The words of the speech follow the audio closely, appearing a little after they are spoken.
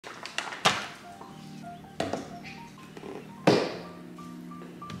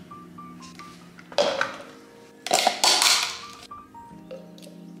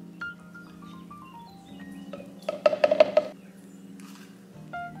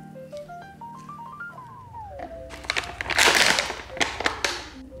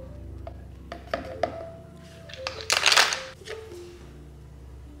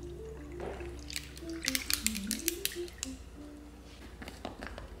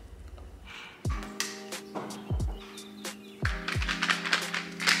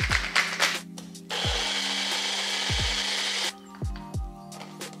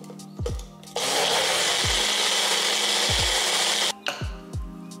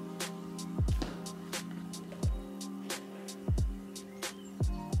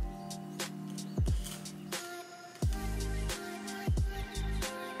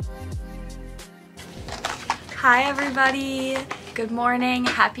Hi everybody, good morning,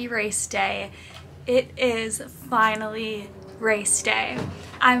 happy race day. It is finally race day.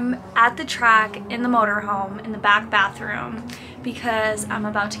 I'm at the track in the motorhome in the back bathroom because I'm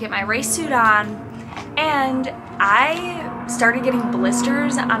about to get my race suit on, and I started getting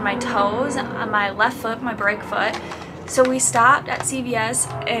blisters on my toes, on my left foot, my brake foot. So we stopped at CVS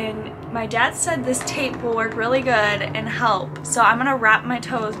and my dad said this tape will work really good and help. So I'm gonna wrap my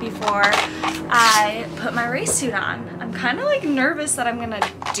toes before I put my race suit on. I'm kind of like nervous that I'm gonna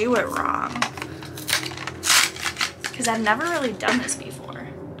do it wrong because I've never really done this before.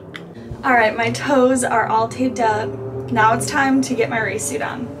 All right, my toes are all taped up. Now it's time to get my race suit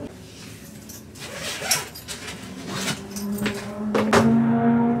on.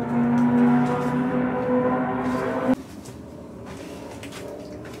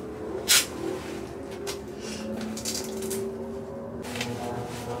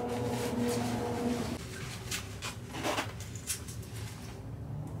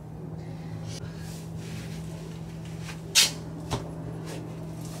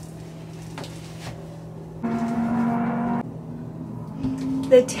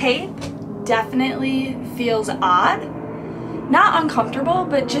 The tape definitely feels odd. Not uncomfortable,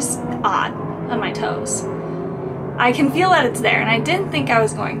 but just odd on my toes. I can feel that it's there, and I didn't think I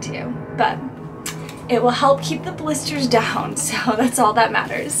was going to, but it will help keep the blisters down, so that's all that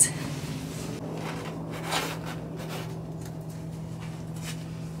matters.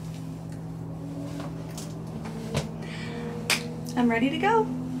 I'm ready to go.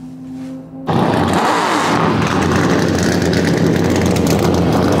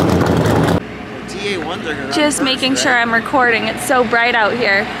 Just making sure I'm recording. It's so bright out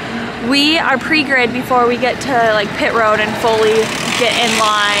here. We are pre-grid before we get to like pit road and fully get in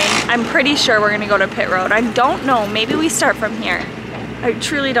line. I'm pretty sure we're gonna go to pit road. I don't know, maybe we start from here. I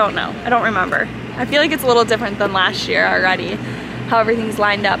truly don't know. I don't remember. I feel like it's a little different than last year already, how everything's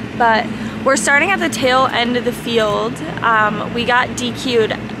lined up. But we're starting at the tail end of the field. We got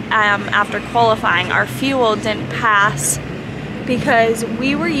DQ'd after qualifying. Our fuel didn't pass because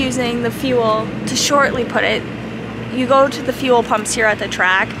we were using the fuel to shortly put it. You go to the fuel pumps here at the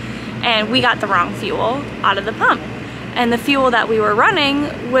track and we got the wrong fuel out of the pump. And the fuel that we were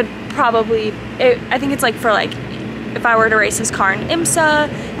running would probably, I think it's like for like, if I were to race this car in IMSA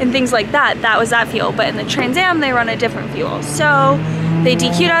and things like that, that was that fuel. But in the Trans Am, they run a different fuel. So they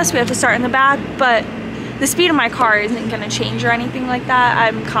DQ'd us, we have to start in the back, but the speed of my car isn't gonna change or anything like that.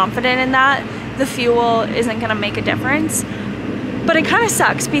 I'm confident in that. The fuel isn't gonna make a difference. But it kind of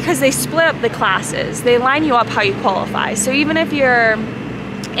sucks because they split up the classes. They line you up how you qualify. So even if you're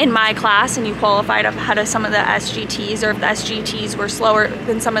in my class and you qualified ahead of some of the SGTs, or if the SGTs were slower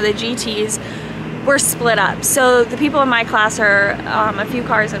than some of the GTs, we're split up. So the people in my class are a few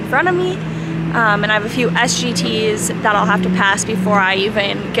cars in front of me, and I have a few SGTs that I'll have to pass before I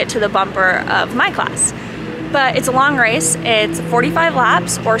even get to the bumper of my class. But it's a long race. It's 45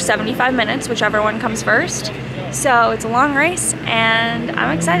 laps or 75 minutes, whichever one comes first. So it's a long race and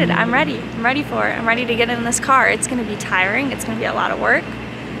I'm excited. I'm ready. I'm ready for it. I'm ready to get in this car. It's gonna be tiring. It's gonna be a lot of work,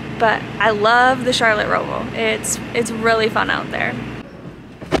 but I love the Charlotte Roval. It's really fun out there.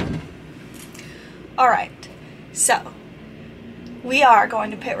 All right, so we are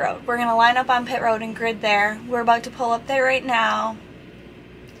going to pit road. We're gonna line up on pit road and grid there. We're about to pull up there right now.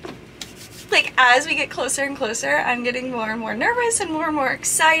 Like, as we get closer and closer, I'm getting more and more nervous and more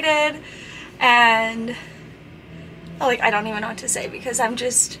excited, and like, I don't even know what to say because I'm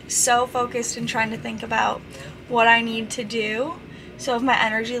just so focused and trying to think about what I need to do. So if my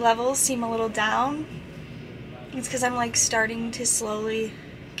energy levels seem a little down, it's because I'm like starting to slowly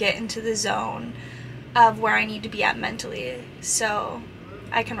get into the zone of where I need to be at mentally so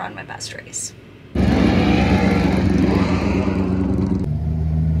I can run my best race.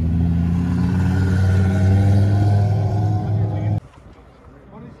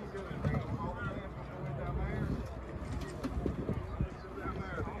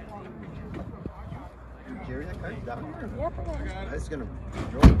 Yep, I was gonna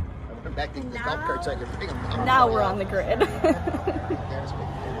roll back to the golf cart so I could bring them. Now we're on the grid.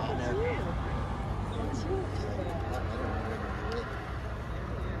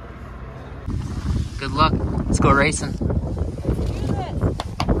 Good luck. Let's go racing.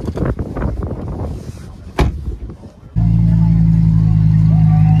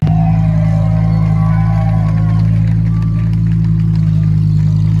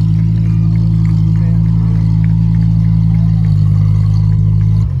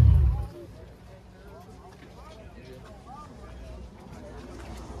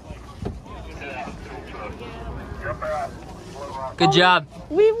 Good job.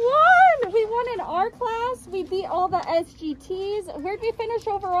 We won! We won in our class. We beat all the SGTs. Where'd we finish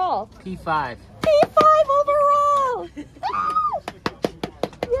overall? P5. P5 overall!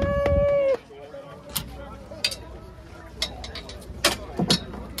 Yay!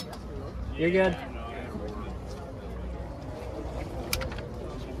 You're good.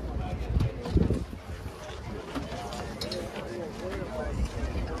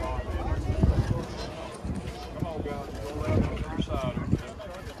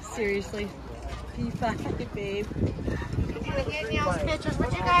 Seriously, P5, babe. Pictures,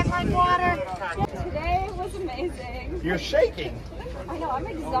 would you guys like water? Today was amazing. You're shaking. I know, I'm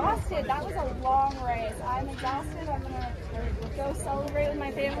exhausted. That was a long race. I'm exhausted. I'm gonna go celebrate with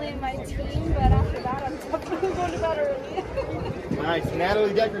my family and my team, but after that, I'm definitely going to bed early. Nice.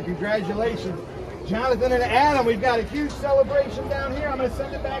 Natalie Decker, congratulations. Jonathan and Adam, we've got a huge celebration down here. I'm going to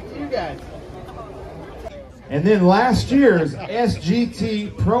send it back to you guys. And then last year's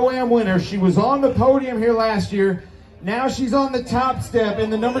SGT Pro-Am winner, she was on the podium here last year. Now she's on the top step in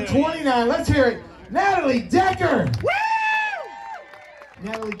the number 29. Let's hear it. Natalie Decker. Woo!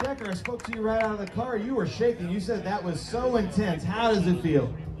 Natalie Decker, I spoke to you right out of the car. You were shaking. You said that was so intense. How does it feel?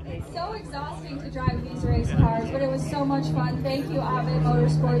 It's so exhausting to drive these race cars, but it was so much fun. Thank you, Ave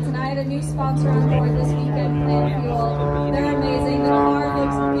Motorsports. And I had a new sponsor on board this weekend, Plant Fuel. They're amazing. The car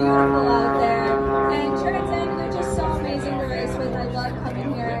looks beautiful out there. And TransAm, they're just so amazing to race with. I love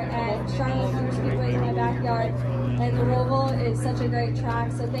coming here. And Charlotte Motor Speedway is my backyard. And the Roval is such a great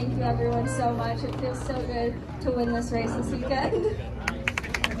track. So thank you, everyone, so much. It feels so good to win this race this weekend.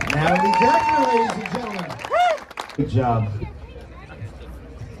 Natalie Decker, ladies and gentlemen. Good job.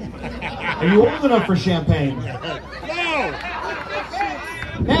 Are you old enough for champagne? No!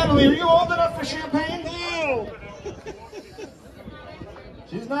 Natalie, are you old enough for champagne? No!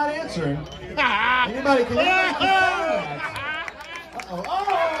 She's not answering. Anybody can answer that? Uh-oh. Oh!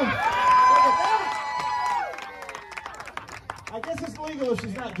 Look at that! I guess it's legal if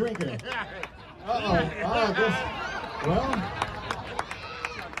she's not drinking it. Uh-oh. Oh, I guess. Well,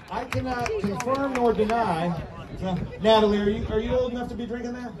 I cannot confirm nor deny. Natalie, are you old enough to be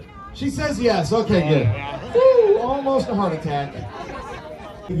drinking that? She says yes. Okay, good. Woo, almost a heart attack.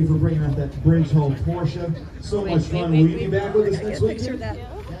 Thank you for bringing out that Bridge Home Porsche. So much fun. Will you be back with us next week? Picture that.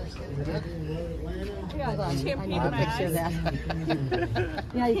 Champagne Picture that.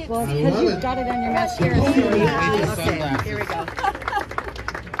 Yeah, I well, love because you've it. got it on your mascara. Okay, here we go.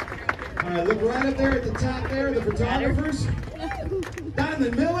 All right, look right up there at the top there, the photographers.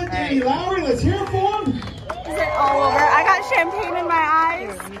 Diamond Millen, Danny Lowry, let's hear it for them. Is it all over? I got champagne in my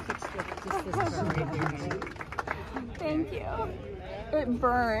eyes. Thank you. It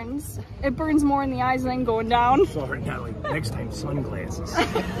burns. It burns more in the eyes than going down. Sorry, Natalie. Next time, sunglasses.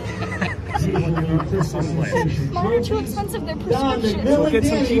 Mine are too expensive. They're prescription. We'll get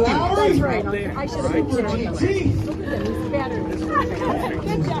some cheap ones. That's right. I should have been cheap. Look at them. Batteries.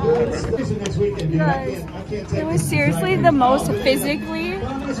 Good job. Guys, it was seriously the most physically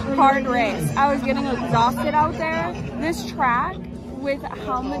hard race. I was getting exhausted out there. This track, with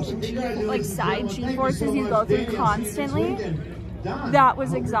how much side G-forces you go through constantly, that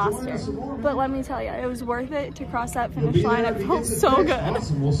was exhausting. But let me tell you, it was worth it to cross that finish line. It felt so good.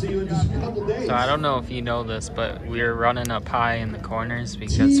 So I don't know if you know this, but we were running up high in the corners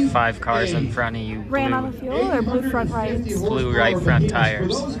because 5 cars in front of you Ran out of fuel or blew front rights? blew right front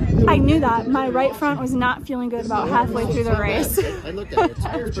tires. I knew that. My right front was not feeling good about halfway through the race. I looked at it.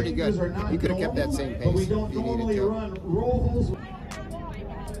 It's pretty good. You could have kept that same pace if you needed to.